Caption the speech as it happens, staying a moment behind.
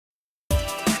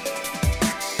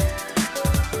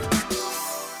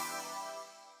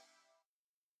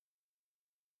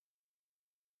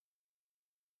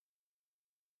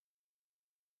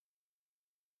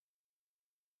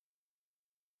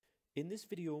In this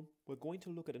video, we're going to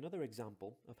look at another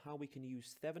example of how we can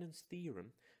use Thevenin's theorem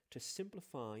to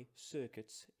simplify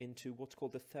circuits into what's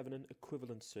called the Thevenin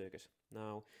equivalent circuit.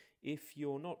 Now, if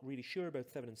you're not really sure about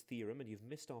Thevenin's theorem and you've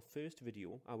missed our first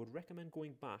video, I would recommend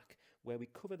going back where we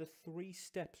cover the 3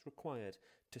 steps required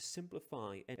to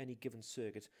simplify any given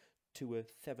circuit to a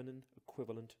Thevenin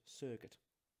equivalent circuit.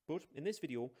 But in this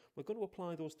video, we're going to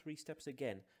apply those 3 steps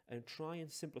again and try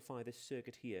and simplify this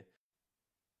circuit here.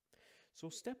 So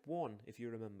step 1, if you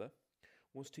remember,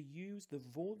 was to use the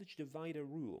voltage divider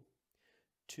rule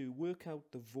to work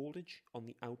out the voltage on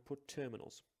the output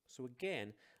terminals. So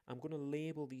again, I'm going to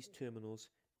label these terminals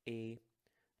A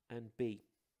and B.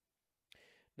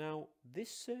 Now,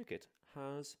 this circuit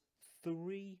has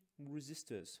 3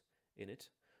 resistors in it,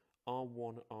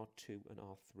 R1, R2 and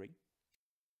R3.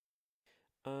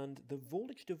 And the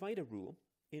voltage divider rule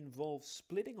involves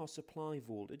splitting our supply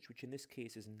voltage, which in this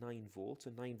case is 9 volts, a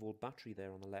 9-volt battery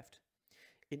there on the left,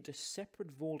 into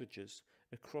separate voltages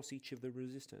across each of the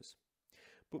resistors.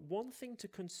 But one thing to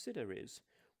consider is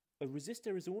a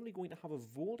resistor is only going to have a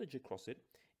voltage across it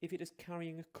if it is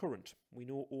carrying a current. We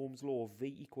know Ohm's law,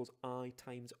 V equals I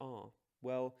times R.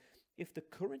 Well, if the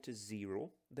current is 0,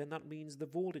 then that means the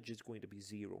voltage is going to be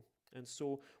 0. And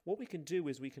so what we can do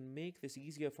is we can make this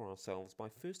easier for ourselves by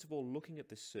first of all looking at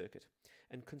this circuit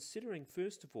and considering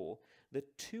first of all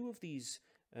that 2 of these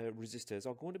resistors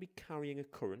are going to be carrying a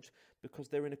current because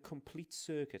they're in a complete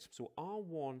circuit. So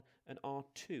R1 and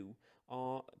R2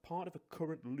 are part of a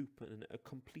current loop and a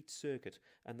complete circuit,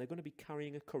 and they're going to be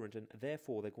carrying a current, and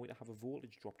therefore they're going to have a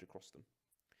voltage dropped across them.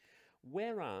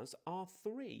 Whereas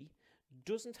R3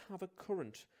 doesn't have a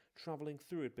current travelling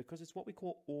through it because it's what we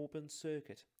call open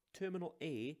circuit. Terminal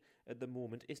A at the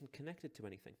moment isn't connected to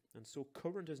anything, and so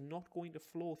current is not going to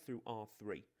flow through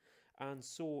R3. And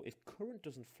so if current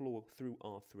doesn't flow through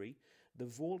R3, the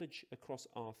voltage across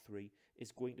R3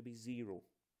 is going to be 0.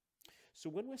 So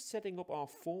when we're setting up our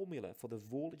formula for the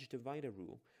voltage divider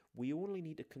rule, we only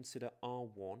need to consider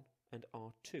R1 and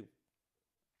R2.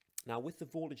 Now, with the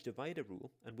voltage divider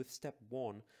rule and with step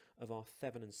 1 of our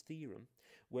Thevenin's theorem,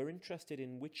 we're interested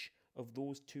in which of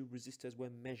those 2 resistors we're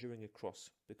measuring across,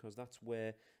 because that's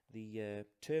where the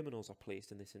terminals are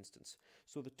placed in this instance.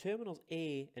 So the terminals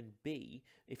A and B,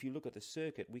 if you look at the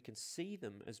circuit, we can see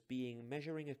them as being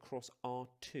measuring across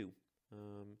R2,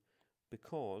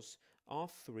 because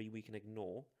R3 we can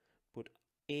ignore, but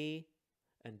A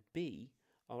and B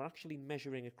are actually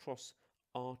measuring across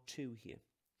R2 here.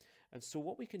 And so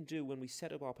what we can do when we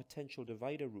set up our potential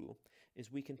divider rule is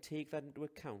we can take that into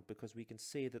account, because we can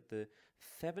say that the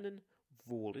Thevenin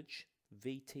voltage,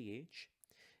 VTH,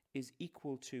 is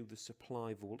equal to the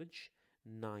supply voltage,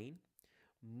 9,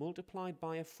 multiplied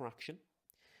by a fraction.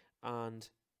 And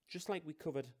just like we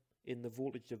covered in the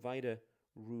voltage divider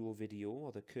rule video,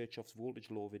 or the Kirchhoff's voltage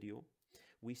law video,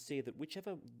 we say that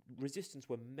whichever resistance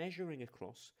we're measuring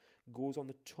across goes on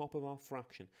the top of our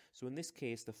fraction. So in this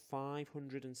case, the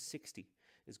 560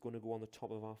 is going to go on the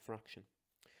top of our fraction.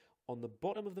 On the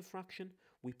bottom of the fraction,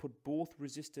 we put both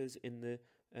resistors in the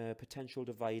potential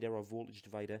divider or voltage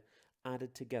divider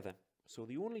added together. So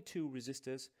the only 2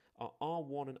 resistors are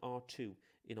R1 and R2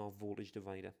 in our voltage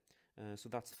divider. So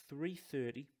that's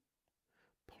 330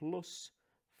 plus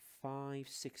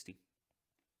 560.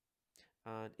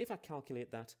 And if I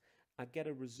calculate that, I get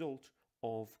a result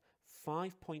of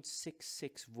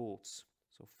 5.66 volts.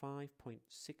 So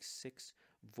 5.66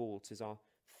 volts is our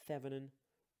Thevenin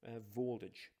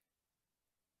voltage.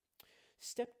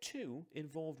 Step 2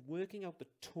 involved working out the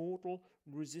total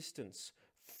resistance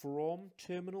from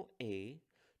terminal A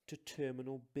to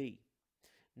terminal B.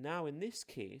 Now in this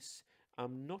case,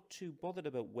 I'm not too bothered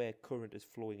about where current is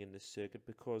flowing in this circuit,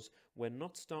 because we're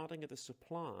not starting at the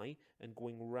supply and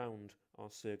going round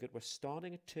our circuit. We're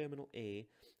starting at terminal A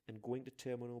and going to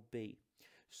terminal B.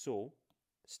 So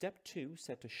step 2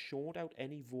 said to short out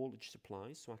any voltage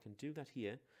supplies. So I can do that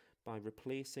here by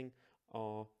replacing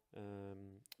our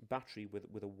battery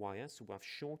with a wire. So I've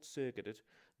short-circuited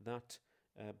that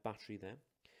battery there.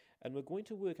 And we're going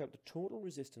to work out the total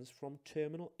resistance from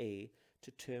terminal A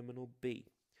to terminal B.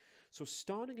 So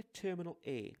starting at terminal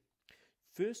A,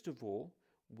 first of all,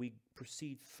 we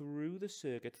proceed through the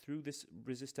circuit, through this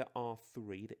resistor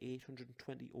R3, the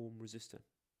 820 ohm resistor.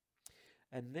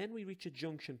 And then we reach a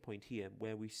junction point here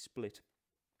where we split.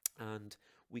 And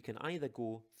we can either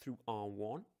go through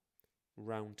R1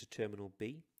 round to terminal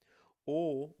B,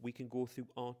 or we can go through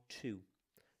R2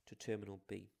 to terminal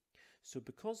B. So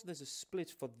because there's a split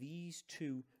for these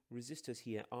 2 resistors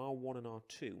here, R1 and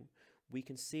R2, we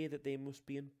can say that they must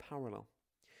be in parallel.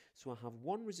 So I have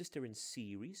one resistor in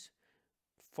series,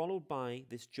 followed by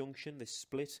this junction, this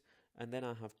split, and then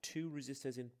I have two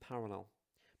resistors in parallel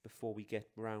before we get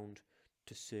round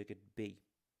to circuit B.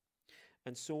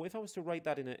 And so if I was to write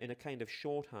that in a kind of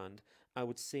shorthand, I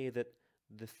would say that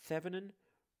the Thevenin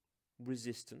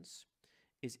resistance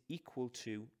is equal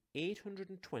to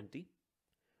 820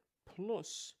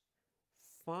 plus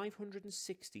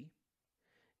 560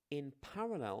 in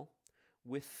parallel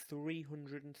with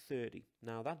 330.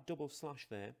 Now that double slash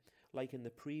there, like in the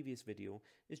previous video,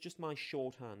 is just my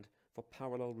shorthand for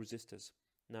parallel resistors.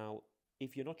 Now,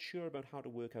 if you're not sure about how to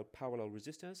work out parallel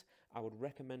resistors, I would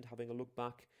recommend having a look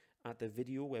back at the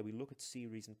video where we look at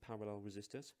series and parallel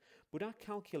resistors. But I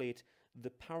calculate the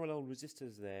parallel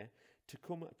resistors there to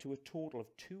come to a total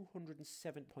of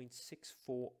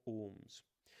 207.64 ohms.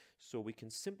 So we can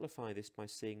simplify this by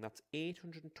saying that's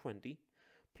 820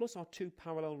 plus our two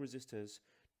parallel resistors,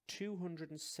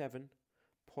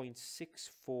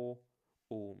 207.64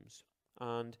 ohms.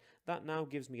 And that now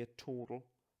gives me a total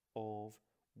of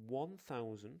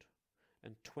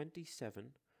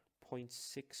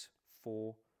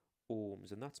 1027.64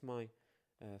 ohms. And that's my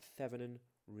Thevenin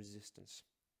resistance.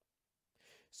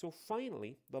 So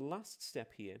finally, the last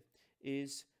step here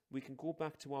is we can go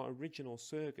back to our original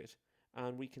circuit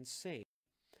and we can say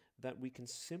that we can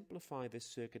simplify this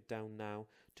circuit down now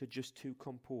to just two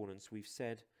components. We've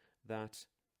said that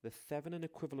the Thevenin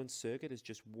equivalent circuit is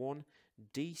just one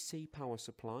DC power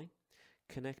supply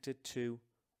connected to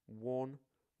one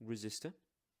resistor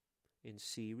in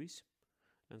series.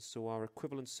 And so our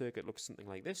equivalent circuit looks something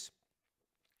like this.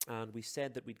 And we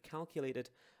said that we'd calculated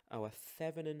our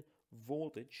Thevenin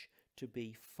voltage to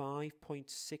be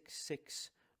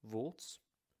 5.66 volts.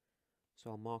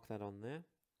 So I'll mark that on there.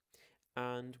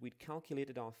 And we'd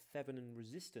calculated our Thevenin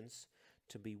resistance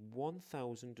to be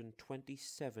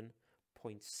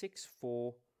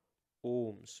 1027.64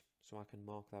 ohms. So I can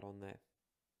mark that on there.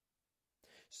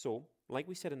 So, like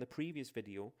we said in the previous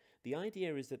video, the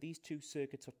idea is that these two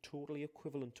circuits are totally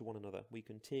equivalent to one another. We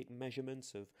can take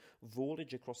measurements of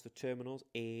voltage across the terminals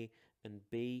A and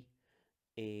B,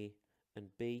 A and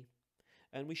B,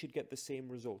 and we should get the same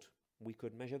result. We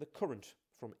could measure the current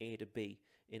from A to B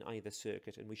in either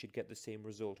circuit and we should get the same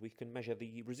result. We can measure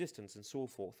the resistance and so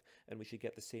forth and we should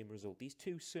get the same result. These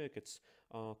two circuits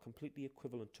are completely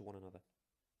equivalent to one another.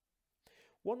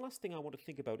 One last thing I want to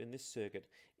think about in this circuit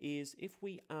is if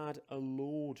we add a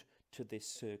load to this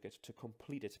circuit to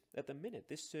complete it. At the minute,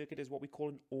 this circuit is what we call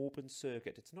an open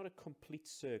circuit. It's not a complete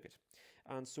circuit.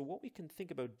 And so what we can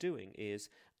think about doing is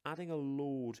adding a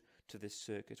load to this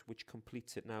circuit which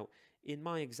completes it. Now, in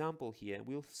my example here,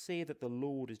 we'll say that the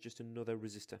load is just another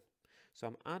resistor. So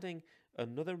I'm adding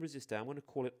another resistor. I'm going to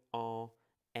call it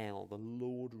RL, the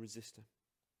load resistor.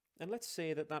 And let's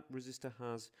say that that resistor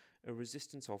has a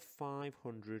resistance of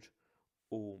 500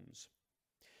 ohms.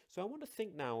 So I want to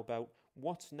think now about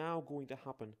what's now going to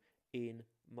happen in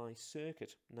my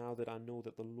circuit now that I know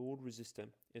that the load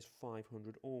resistor is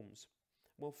 500 ohms.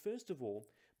 Well, first of all,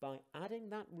 by adding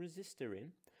that resistor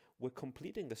in, we're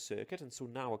completing the circuit, and so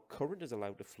now a current is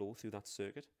allowed to flow through that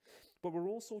circuit. But we're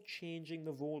also changing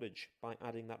the voltage by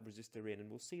adding that resistor in,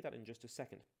 and we'll see that in just a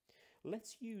second.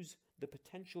 Let's use the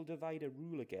potential divider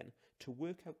rule again to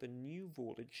work out the new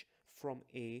voltage from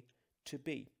A to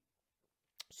B.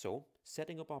 So,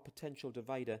 setting up our potential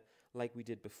divider like we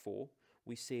did before,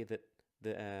 we say that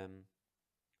the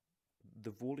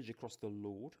voltage across the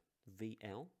load,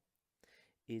 VL,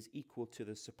 is equal to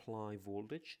the supply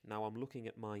voltage. Now I'm looking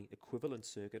at my equivalent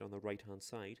circuit on the right hand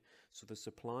side, so the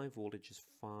supply voltage is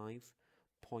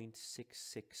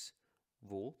 5.66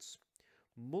 volts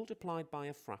multiplied by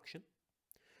a fraction.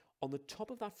 On the top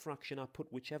of that fraction I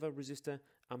put whichever resistor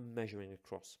I'm measuring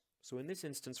across. So in this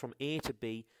instance from A to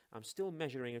B I'm still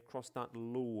measuring across that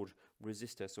load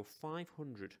resistor, so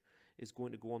 500 is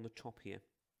going to go on the top here.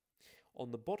 On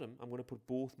the bottom, I'm going to put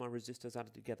both my resistors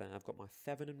added together. I've got my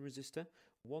Thevenin resistor,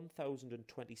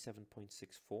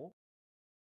 1027.64,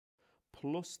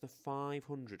 plus the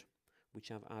 500, which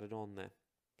I've added on there.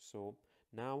 So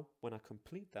now, when I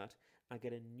complete that, I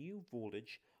get a new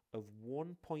voltage of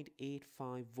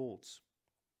 1.85 volts.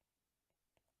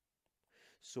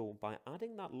 So by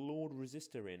adding that load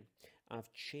resistor in,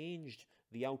 I've changed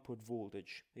the output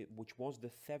voltage, which was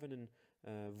the Thevenin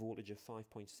voltage of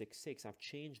 5.66. I've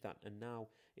changed that and now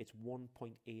it's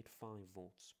 1.85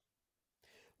 volts.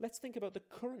 Let's think about the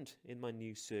current in my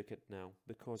new circuit now.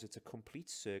 Because it's a complete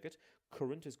circuit,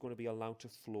 current is going to be allowed to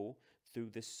flow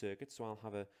through this circuit. So I'll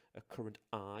have a current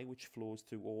I which flows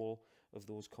through all of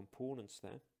those components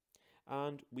there.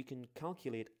 And we can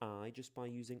calculate I just by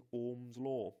using Ohm's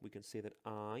law. We can say that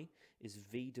I is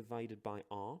V divided by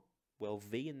R. Well,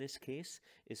 V in this case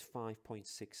is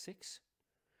 5.66.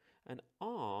 And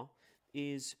R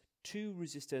is two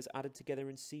resistors added together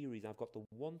in series. I've got the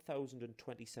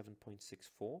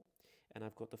 1027.64 and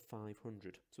I've got the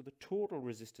 500. So the total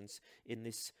resistance in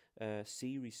this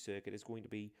series circuit is going to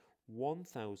be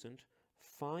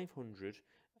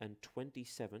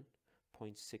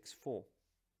 1527.64.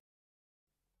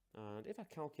 And if I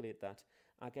calculate that,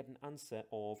 I get an answer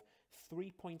of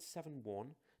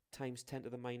 3.71 times 10 to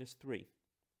the minus 3.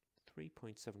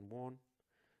 3.71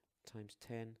 times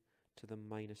 10 to the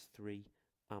minus 3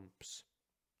 amps.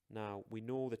 Now, we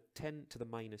know that 10 to the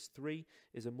minus 3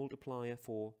 is a multiplier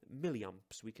for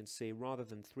milliamps. We can say rather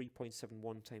than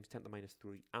 3.71 times 10 to the minus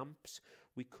 3 amps,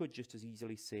 we could just as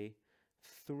easily say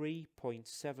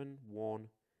 3.71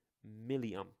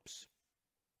 milliamps.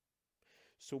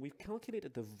 So we've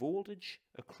calculated the voltage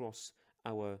across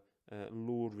our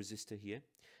load resistor here,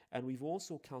 and we've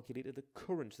also calculated the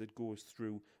current that goes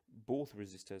through both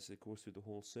resistors, that goes through the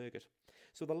whole circuit.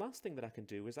 So the last thing that I can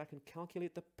do is I can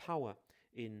calculate the power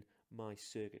in my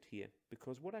circuit here,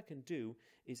 because what I can do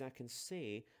is I can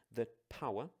say that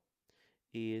power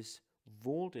is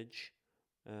voltage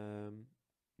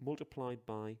multiplied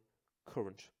by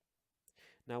current.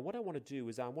 Now what I want to do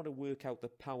is I want to work out the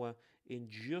power in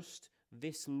just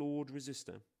this load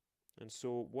resistor, and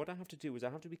so what I have to do is I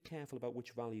have to be careful about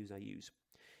which values I use.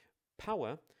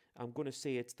 Power, I'm going to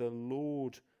say it's the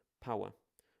load power,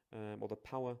 or the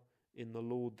power in the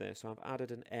load there, so I've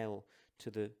added an L to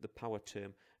the power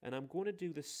term, and I'm going to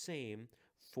do the same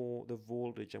for the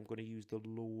voltage. I'm going to use the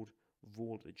load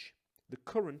voltage. The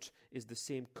current is the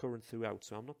same current throughout,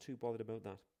 so I'm not too bothered about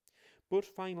that. But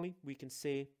finally, we can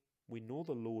say we know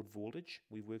the load voltage.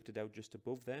 We worked it out just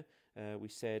above there. We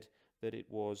said that it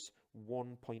was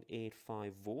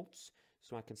 1.85 volts,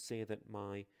 so I can say that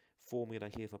my formula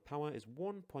here for power is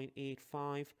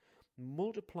 1.85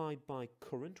 multiplied by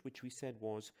current, which we said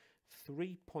was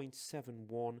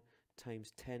 3.71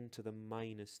 times 10 to the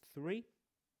minus 3,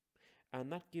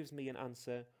 and that gives me an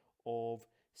answer of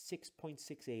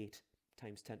 6.68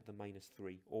 times 10 to the minus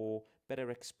 3, or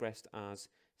better expressed as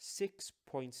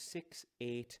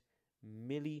 6.68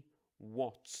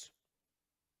 milliwatts,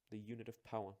 the unit of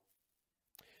power.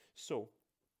 So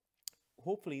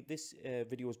hopefully this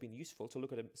video has been useful to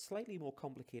look at a slightly more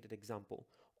complicated example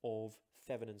of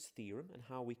Thevenin's theorem and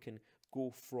how we can go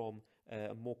from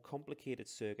a more complicated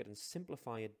circuit and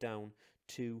simplify it down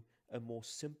to a more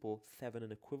simple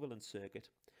Thevenin equivalent circuit.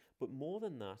 But more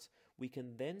than that, we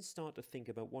can then start to think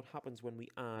about what happens when we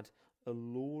add a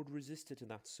load resistor to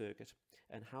that circuit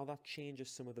and how that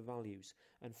changes some of the values,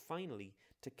 and finally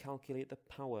to calculate the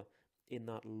power in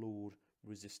that load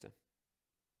resistor.